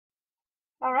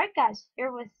Alright guys,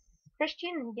 here with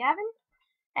Christian and Gavin,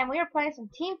 and we are playing some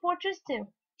Team Fortress 2.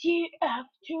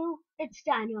 TF2, it's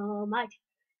dynamite.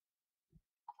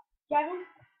 Gavin,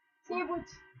 say what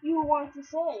you want to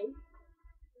say.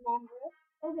 Remember?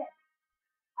 Okay.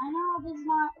 I know this is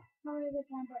not probably a good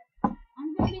time, but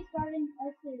I'm going to be starting a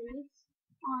series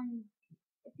on,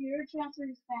 if you're a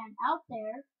Transfers fan out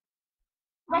there,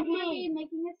 I'm going to be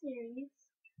making a series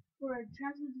for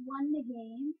Transfers 1 the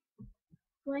game,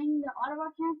 playing the Ottawa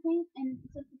campaign and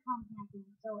Pacificom campaign.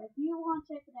 So if you want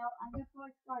to check it out, I'm going to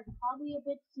probably start probably a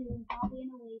bit soon, probably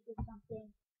in a week or something.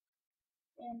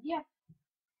 And yeah.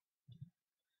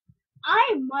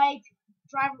 I might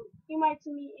drive, you might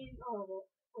see me in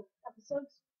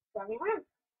episodes driving around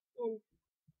in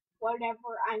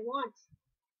whatever I want.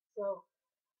 So,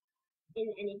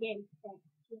 in any game that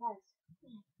he has.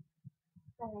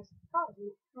 Why is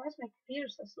my computer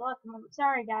so slow at the moment?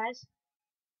 Sorry guys.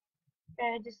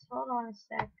 Okay, just hold on a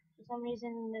sec. For some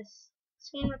reason this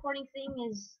screen recording thing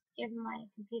is giving my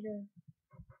computer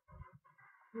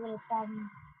a little problem.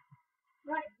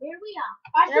 Right, here we are.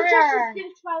 I suggest this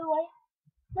gift, by the way.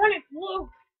 Run it blue.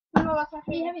 No, that's my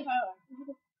favorite color.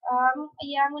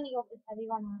 Yeah, I'm gonna go with heavy,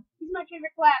 why not? He's my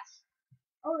favorite class.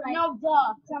 Alright. No,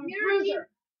 duh. I'm a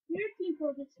cruiser. You're a Team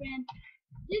Fortress fan.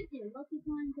 Did you? Lucky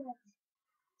time to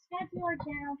subscribe to our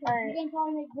channel. We can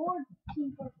probably make more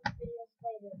Team Fortress videos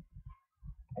later.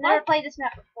 I've never played this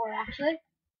map before, actually.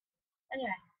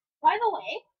 Anyway. By the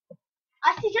way,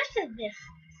 I suggested this.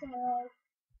 So,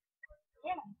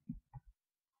 yeah.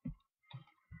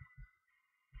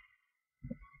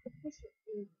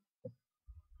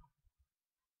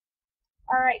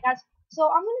 Alright guys, so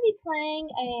I'm going to be playing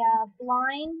a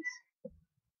blind,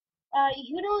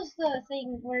 who knows the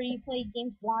thing where you play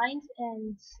games blind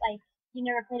and like you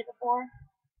never played it before?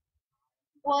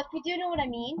 Well, if you do know what I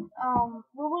mean,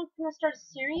 we're going to start a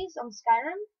series on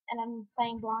Skyrim and I'm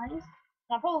playing blind, and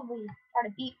I'll probably try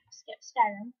to beat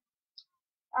Skyrim.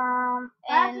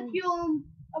 That's a fuel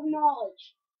of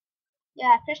knowledge.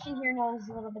 Yeah, Christian here knows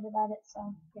a little bit about it,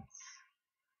 so yes.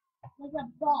 Like a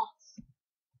boss.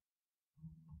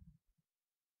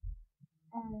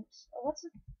 And what's the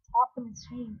top of the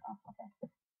screen? Oh, okay.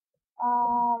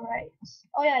 Alright.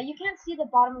 Oh yeah, you can't see the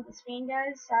bottom of the screen,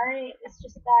 guys. Sorry, it's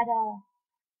just that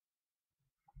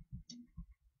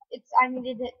I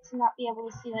needed it to not be able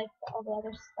to see like all the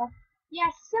other stuff.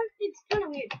 Yeah, it's kind of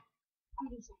weird. I'm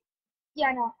just saying.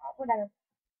 Yeah, no, whatever.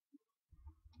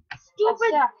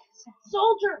 Stupid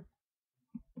soldier.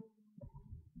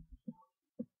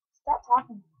 Stop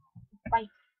talking. Fight.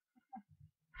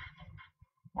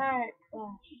 Alright,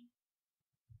 gosh.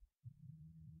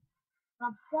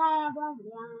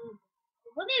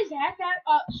 What is that?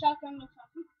 Shotgun looks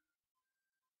awesome.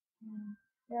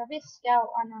 You're a big scout,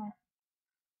 I know.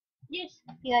 Yes.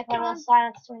 Be like my little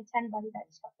Silence 2010 buddy that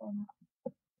just got blown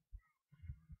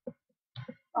up.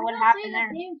 Or what happened there?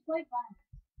 The game's quite fun.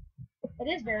 It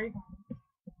is very fun.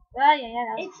 Well,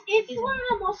 yeah. It's one of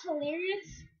the most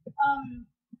hilarious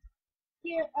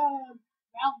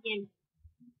Ralph games.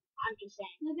 I'm just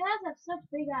saying. The guys have such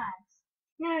big eyes.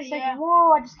 It's like,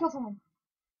 whoa, I just killed someone.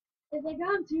 If they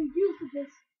got too used to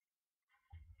this.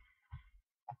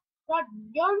 Got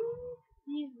young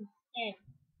Jesus and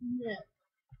no.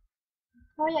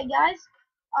 Oh yeah, guys.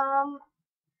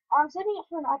 I'm setting it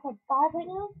for an iPad 5 right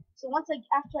now. So after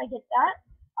I get that,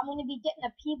 I'm gonna be getting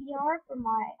a PVR for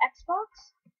my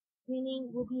Xbox,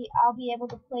 meaning I'll be able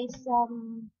to play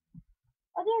some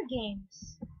other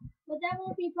games. But that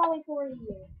won't be probably for a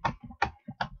year.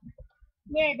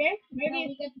 Maybe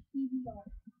you get the PVR.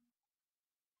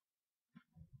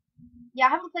 Yeah, I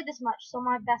haven't played this much, so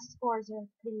my best scores are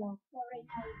pretty low. So right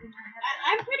now you do not have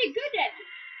I'm pretty good at it,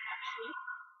 actually.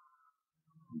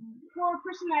 For a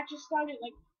person that just started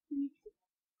like 2 weeks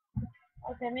ago.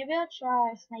 Okay, maybe I'll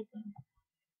try sniping.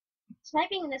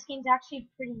 Sniping in this game is actually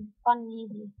pretty fun and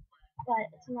easy, but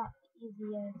it's not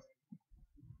easy as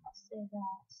I'll say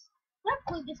that.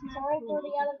 Hopefully this is sorry for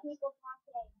the other people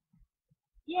talking.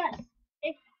 Yes,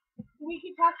 if we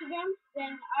could talk to them,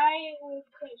 then I would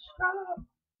say strong up.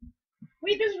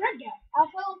 Wait, there's a red guy.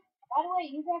 Also, by the way,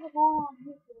 you guys are going on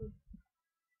YouTube.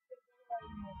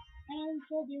 And I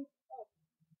told you. Oh,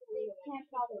 you can't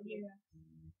follow here.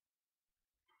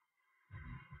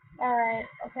 Alright,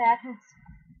 okay, I can.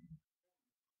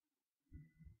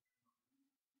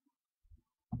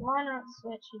 Why not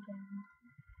switch again?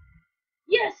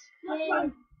 Yes! That's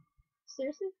fun.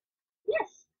 Seriously?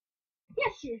 Yes!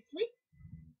 Yes, seriously.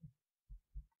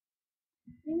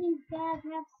 These guys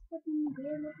have fucking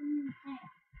weird looking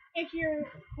pants. If you're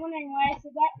wondering why I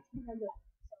said that, it's because I'm black.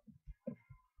 So.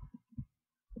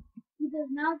 He does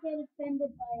not get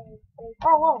offended by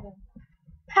Oh over.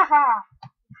 Haha.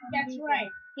 That's right.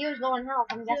 He was low in health,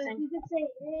 I'm So if guessing. you could say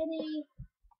any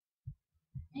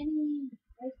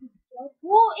racist joke.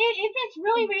 Well, if it's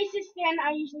really racist, then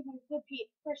I usually hit the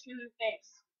person in the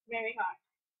face very hard.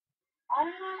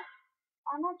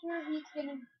 I'm not sure if he's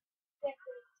gonna get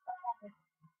this offended.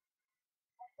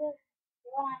 That's just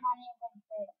what I'm not even gonna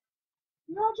say.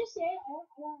 No, just say it. I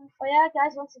don't know. Oh yeah,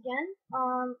 guys, once again,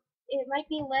 it might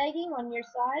be lagging on your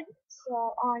side,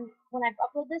 so when I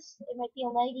upload this, it might be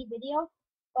a laggy video,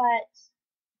 but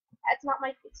it's not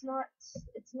my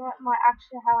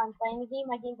actually how I'm playing the game.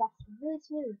 My game's actually really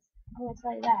smooth. I'm gonna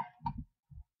tell you that.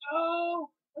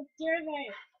 Oh, what dare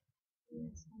they?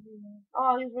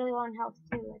 Oh, he was really low in health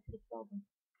too. I could have killed him.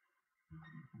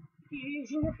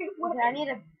 Okay, I need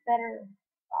a better.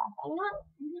 I'm not.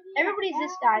 Everybody's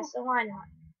this guy, so why not?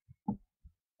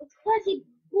 It's because he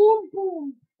boom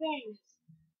boom things.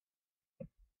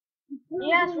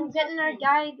 Yes, we're getting our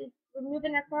guy. We're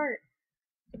moving our cart.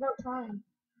 It's about time.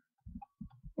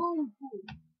 Boom boom.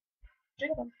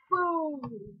 Drink them. Boom.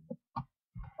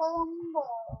 Boom boom.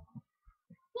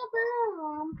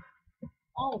 Boom.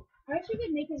 Oh, I wish you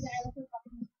could make his eye look like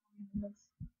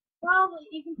probably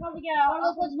you can probably get out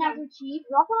of those Master Chief.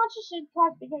 Rocket launcher should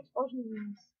cause big explosions in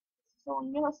this. So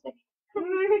realistic.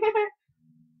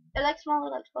 It likes small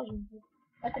little explosions.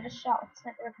 Like I just shot with a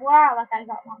sniper. Wow, that guy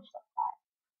got launched up high.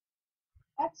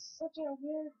 That's such a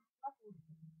weird weapon.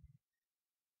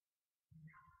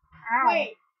 Ow.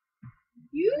 Wait.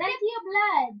 Plenty of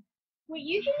blood. Wait,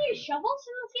 you can use shovels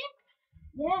in this game?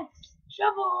 Yes.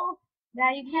 Shovel.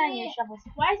 Yeah, you can use shovels.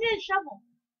 Why is it a shovel?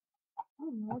 I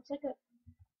don't know. It's like a.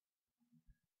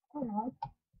 I don't know.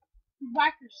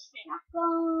 Whacker stick.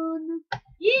 Shotgun.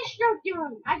 Yeah,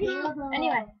 shotgun.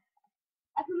 Anyway.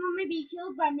 I can only be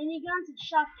killed by miniguns and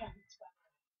shotguns.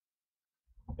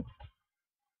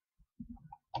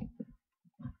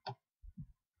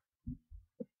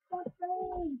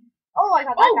 Oh, I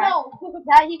got that guy. No.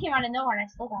 That he came out of nowhere and I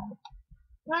still got him.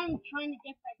 I'm trying to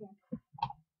get that guy.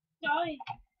 Die.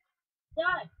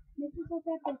 Die. This is what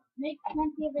happens. Make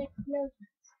plenty of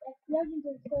explosions. Explosions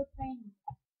are so tiny.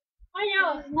 I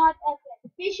know. It's not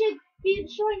epic. They should be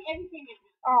showing everything in it.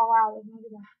 Oh wow, there's no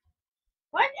good.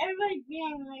 Why is everybody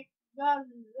being like, I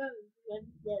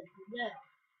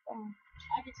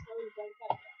just totally don't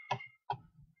get that.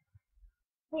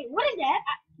 Wait, what is that?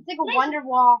 It's like a wonder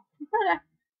wall. What's a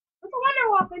wonder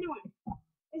wall anyway?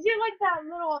 Is it like that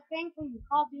little thing from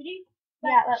Call of Duty?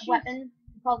 Yeah, that weapon.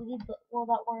 Call of Duty World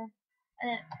at War.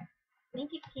 And I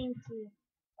think it came to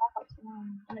Black Ops 1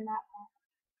 in the map pack.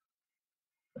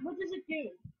 What does it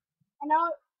do? I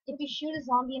know if you shoot a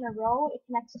zombie in a row, it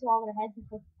connects to all their heads and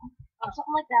puts or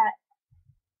something like that.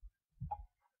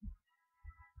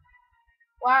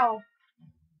 Wow.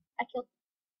 I killed.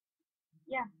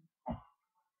 Yeah.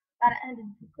 That ended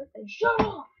quickly. Shut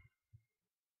up!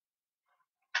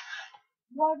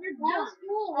 Well, you're done. That's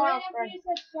cool. Oh, Right after you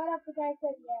said shut up, the guy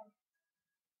said yes.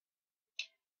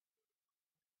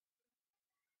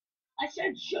 I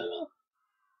said shut up.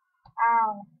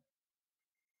 Ow.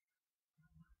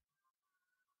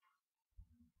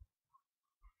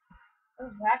 What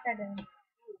was that guy doing?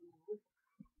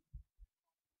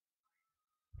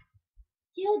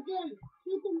 Kill them.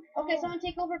 Kill them. Okay, someone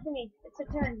take over for me. It's a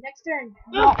turn. Next turn.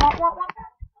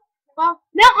 Well,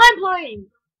 now I'm playing.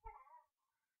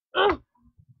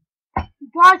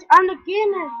 Guys, I'm the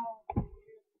gamer.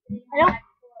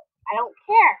 I don't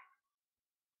care.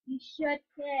 You should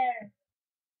care.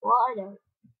 Well, I don't.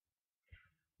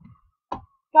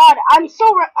 God, I'm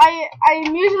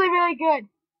I'm usually really good.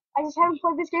 I just haven't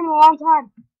played this game in a long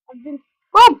time. I've been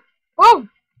boom, boom,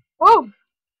 boom,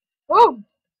 boom,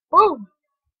 boom.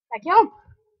 I kill him.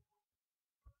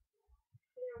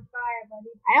 You're on fire,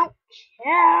 buddy. I don't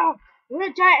care. You're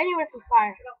gonna die anywhere from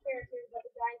fire. I don't care if you're about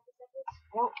to die in 2 seconds.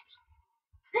 I don't.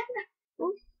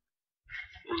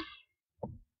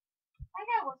 I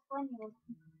got what's funny.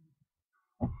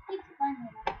 It's funny.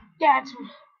 That's.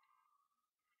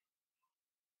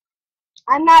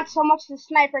 I'm not so much the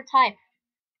sniper type.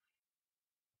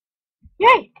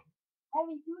 Yay!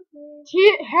 Heavy,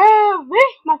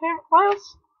 my favorite class.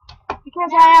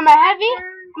 Because I am a heavy,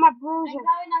 I'm a bruiser. I'm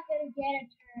probably not gonna get a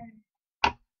turn.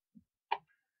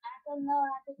 I don't know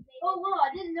how to say. Oh, whoa, I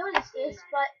didn't notice this,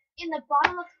 but in the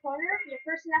bottom left corner, your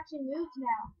person actually moved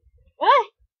now.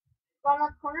 Really? Bottom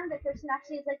left corner, the person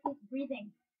actually is like he's breathing.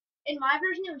 In my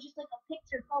version, it was just like a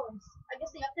picture pose. I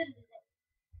guess they updated it.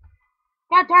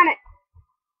 God darn it.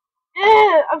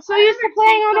 I'm so used to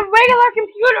playing on a regular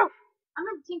computer. I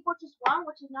remember Team Fortress 1,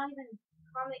 which is not even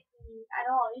comic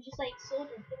at all. It was just like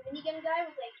soldier. The minigun guy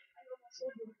was like a normal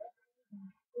soldier.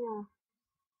 Yeah.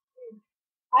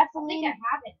 gasoline. I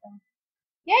have it though.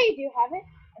 Yeah, you do have it.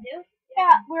 I do?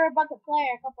 Yeah, we were about to play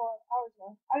a couple of hours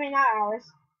ago. I mean, not hours.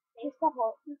 Just a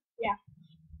couple. Yeah.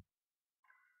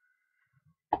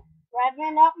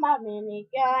 Revving up my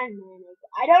minigun.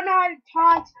 I don't know how to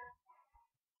taunt,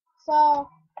 so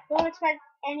don't expect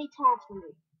any taunts from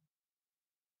me.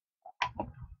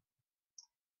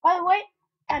 By the way,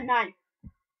 I'm 9.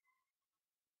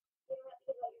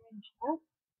 Huh?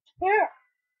 Here.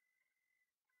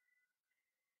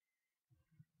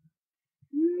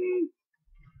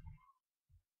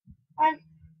 I'm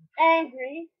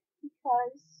angry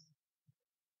because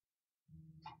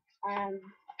I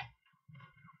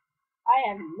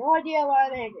have no idea why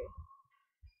I'm angry.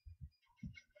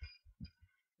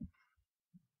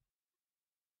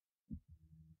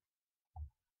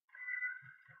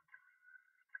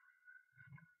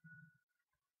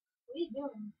 What are you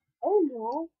doing? Oh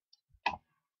no.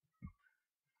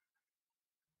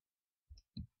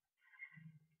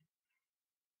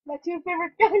 My 2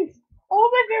 favorite guns. All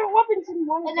my favorite weapons in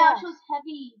one And now class. it shows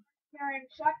heavy carrying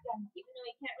shotgun, even though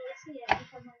you can't really see it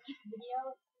because on the YouTube video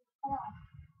it's cut off.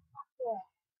 Yeah.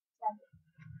 Sadly.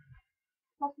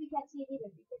 Plus we can't see it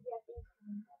either because we have things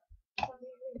coming up. For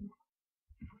some reason.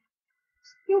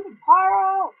 Stupid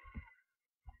pyro.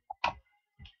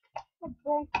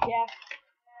 Yeah.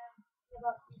 In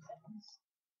about 3 seconds.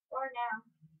 Or now.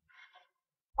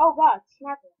 Oh god,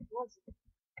 sniper.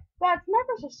 God,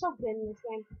 snipers are so good in this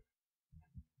game.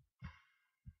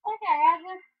 Okay, I have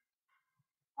this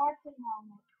Arctic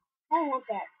helmet. I don't want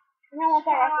that. I don't want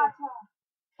that rocket.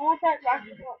 I want that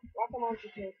rocket launcher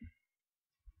too.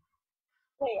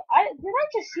 Wait, did I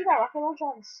just see that rocket launcher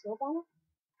have a scope on it?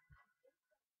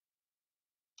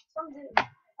 Some dude.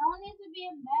 I want it to be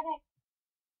a medic.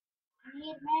 I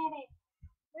need medic.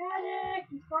 Medic!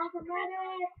 He's calling for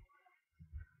medic!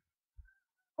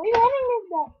 What are you running with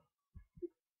that?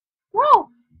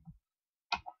 No!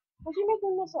 How'd you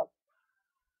making this up?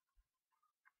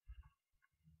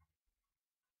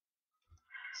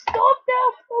 Stop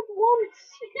that at once!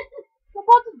 What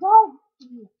about the dog?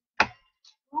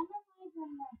 When am I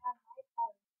gonna have my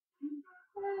power?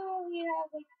 Oh, we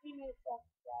have like 3 minutes left,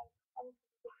 guys.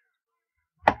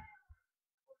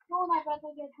 Oh, my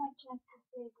brother gets my chance to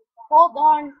save this time. Hold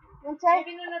on. Once I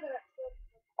Maybe in another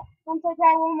episode.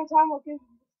 try one more time, we'll give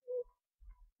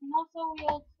And also,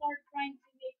 we'll start trying to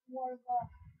make more of a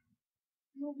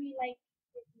movie like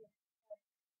video.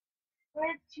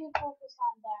 We're too focused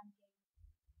on damn games.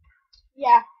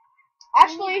 Yeah.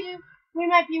 Actually, we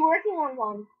might be working on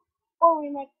one. Or we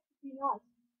might be not.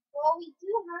 Well, we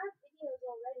do have videos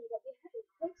already, but we haven't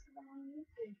posted them on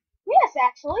YouTube. Yes,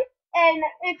 actually. And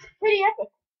it's pretty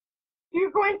epic.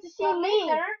 You're going to see So me.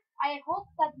 later, I hope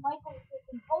that Michael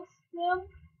can post them.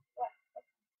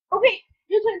 Okay,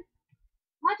 your turn.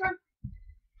 My turn.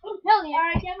 Oh, hell yeah.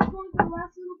 Alright, yeah, I'm going for the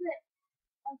last little bit.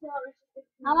 Until it reaches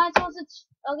 15. How am I supposed to?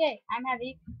 Okay, I'm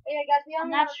heavy. Okay, guys, we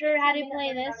I'm only not have sure how 15 to play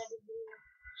minutes this.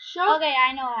 Shut Okay,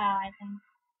 I know how. I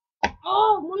think.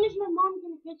 Oh, when is my mom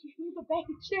gonna get you food a bag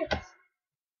of chips?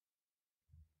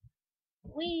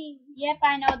 Yep,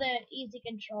 I know the easy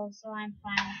control, so I'm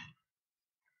fine.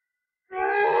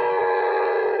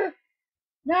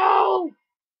 No!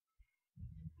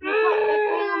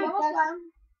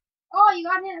 Oh, you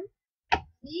got him.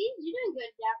 See? You're doing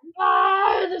good, Gavin.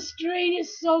 Ah, the strain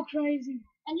is so crazy.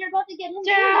 And you're about to get him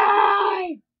too.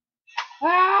 Die!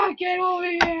 Ah, get over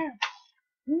here!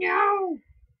 No!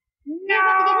 You're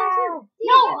about to get him too.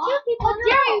 No! See, you got two people How in a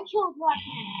dare row. you kill Black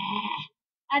Man?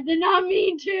 I did not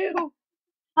mean to.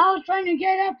 I was trying to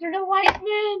get after the white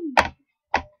man.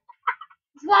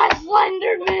 Slash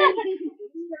Slenderman.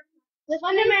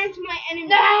 Slenderman's my enemy.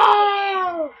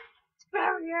 No!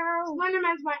 Screw you!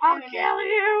 Slenderman's my enemy. I'll kill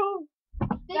you!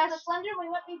 Think the Slender,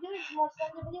 what we do is more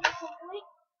Slender videos at some point.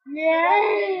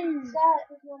 Yay!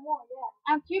 There's no more,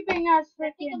 yeah. I'm keeping us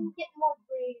I think I'm freaking. getting more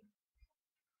brave.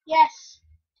 Yes.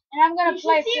 And I'm gonna You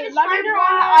play should see the Slender Slender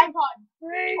on the iPod.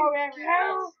 3, Or wherever it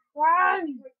is. 2, 1. I'm trying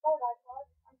to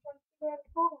figure out a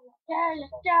code on that. Yeah,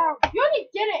 let's go. You already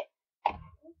did it.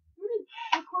 You already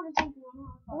recorded something on the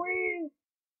iPod.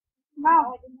 No,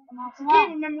 I didn't. You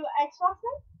can't remember the Xbox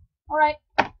thing? Alright.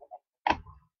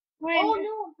 Oh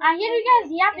no! I hear you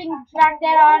guys yapping back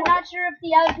there. I'm not sure if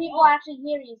the other people actually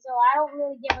hear you, so I don't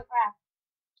really give a crap.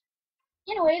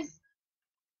 Anyways,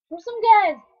 for some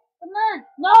guys. Come on.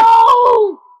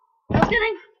 No! Just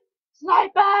kidding.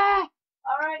 Sniper!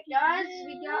 Alright, guys,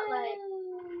 we got like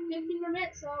 15 more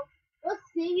minutes, so we'll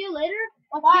see you later.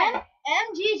 Once Bye. again,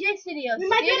 MGJ Studios. We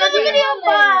might See do you another later. video.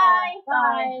 Bye.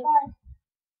 Bye. Bye.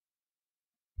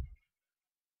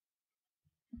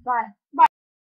 Bye.